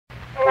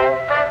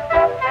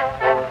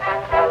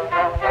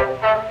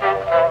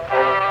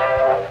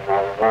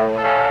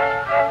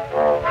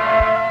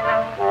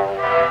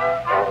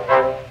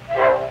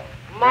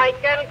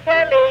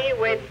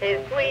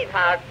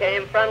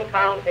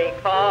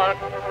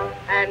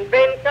and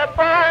bent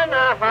upon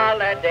a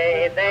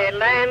holiday. They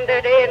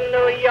landed in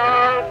New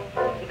York.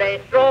 They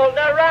strolled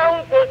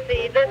around to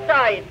see the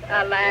sights.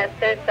 Alas,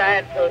 it's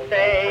sad to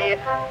say,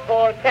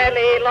 poor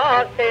Kelly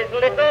lost his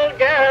little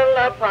girl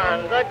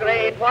upon the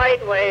Great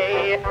White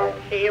Way.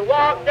 She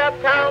walked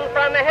uptown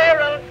from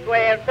Herald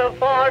Square to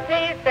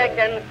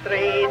 42nd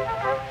Street.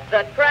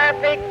 The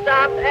traffic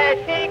stopped as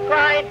she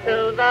cried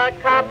to the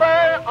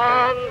copper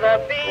on the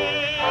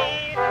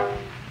beat.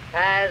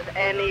 Has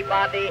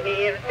anybody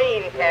here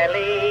seen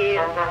Kelly?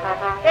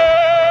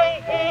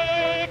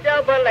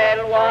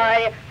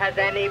 K-E-double-L-Y. Has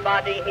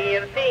anybody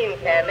here seen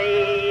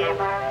Kelly?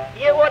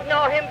 You would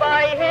know him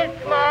by his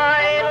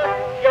smile.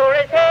 Sure,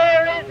 his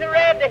hair is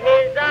red,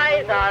 his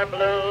eyes are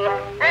blue,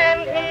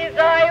 and he's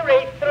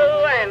Irish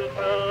through and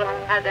through.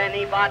 Has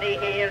anybody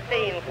here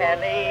seen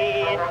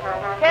Kelly?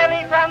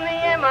 Kelly from the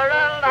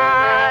Emerald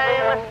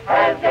Isle.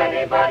 Has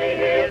anybody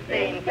here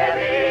seen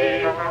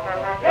Kelly?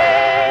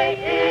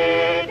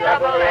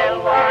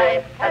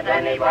 K-E-double-L-Y. Has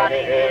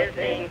anybody here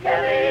seen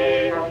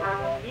Kelly?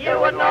 You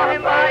would know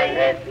him by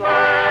his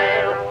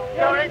smile.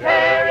 Sure, his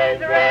hair is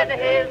red,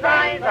 his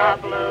eyes are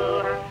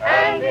blue,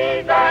 and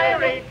he's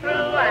Irish through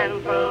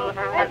and through.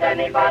 Has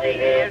anybody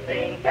here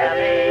seen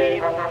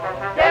Kelly?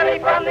 Kelly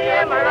from the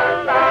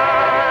Emerald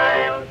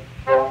Isle.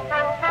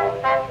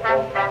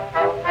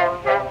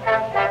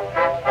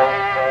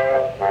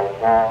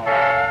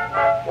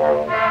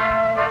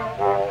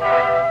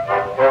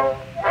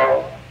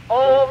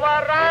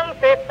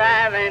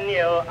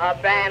 A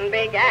band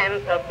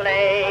began to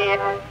play.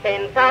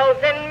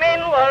 10,000 men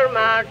were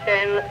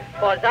marching.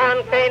 'Twas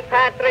on St.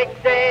 Patrick's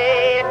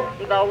Day.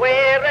 The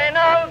wearing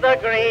of the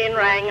green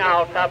rang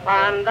out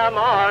upon the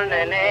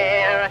morning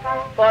air.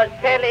 'Twas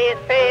Kelly's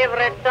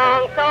favorite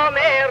song, so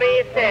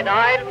Mary said,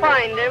 I'll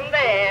find him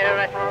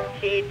there.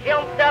 She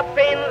jumped up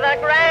in the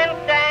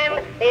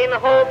grandstand in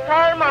hopes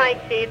her might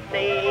she'd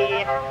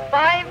see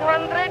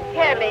 500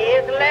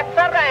 Kellys left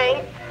the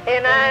ranks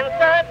in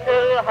answer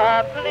to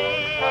her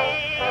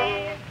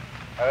plea.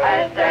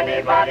 Has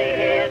anybody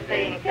here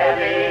seen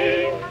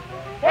Kelly?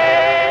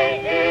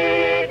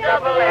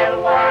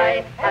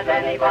 K-E-double-L-Y. Has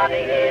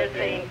anybody here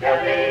seen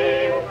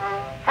Kelly?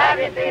 Have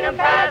you seen him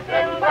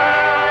passing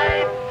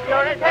by?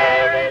 Sure, his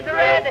hair is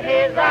red,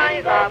 his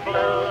eyes are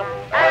blue,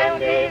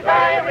 and he's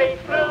Irish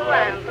through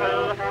and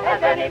through.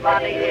 Has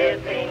anybody here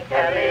seen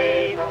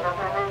Kelly?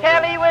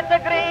 Kelly with the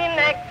green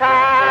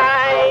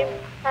necktie.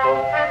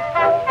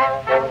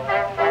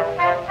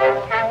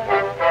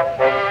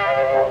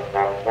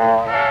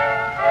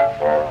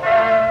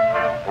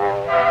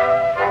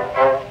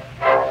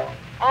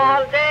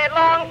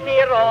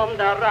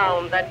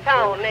 Around the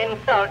town in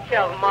search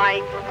of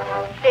Mike.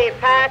 She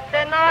passed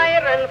an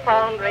iron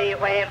foundry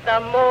where the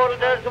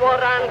molders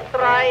were on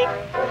strike.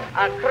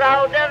 A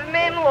crowd of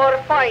men were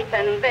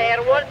fighting,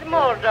 there was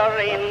murder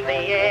in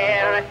the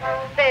air.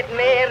 Said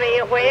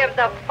Mary, where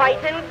the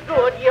fighting's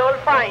good, you'll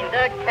find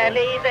a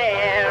Kelly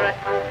there.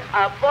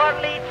 A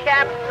burly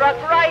chap struck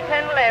right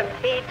and left,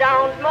 he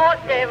downed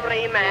most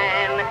every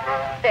man.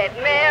 Said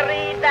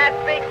Mary, that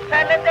big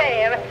fella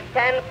there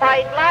can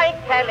fight like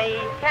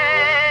Kelly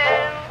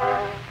can.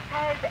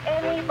 Has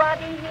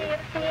anybody here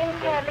seen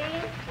Kelly?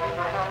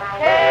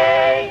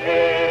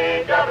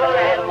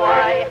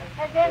 K-E-double-L-Y.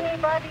 Has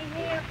anybody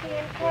here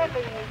seen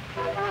Kelly?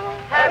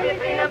 Have you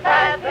seen him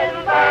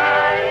passing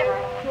by?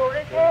 Sure,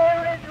 his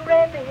hair is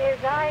red,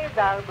 his eyes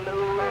are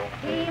blue.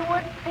 He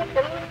would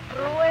tickle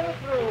through and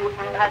through.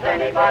 Has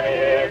anybody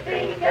here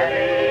seen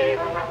Kelly?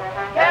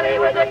 Kelly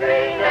with a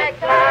green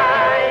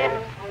necktie.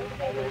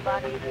 Has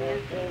anybody here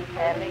seen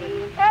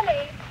Kelly?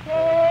 Kelly.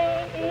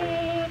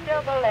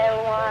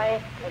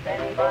 K-E-double-L-Y. Has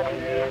anybody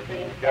here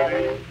seen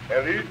Kelly?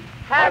 Kelly?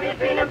 Have you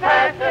seen him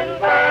passing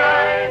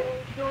by?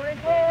 Sure, his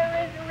hair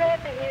is red,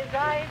 his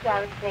eyes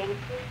are pink.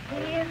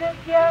 He is a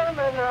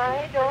German,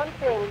 I don't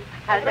think.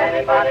 Has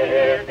anybody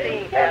here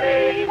seen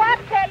Kelly? What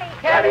Kelly?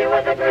 Kelly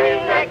with a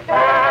green necktie.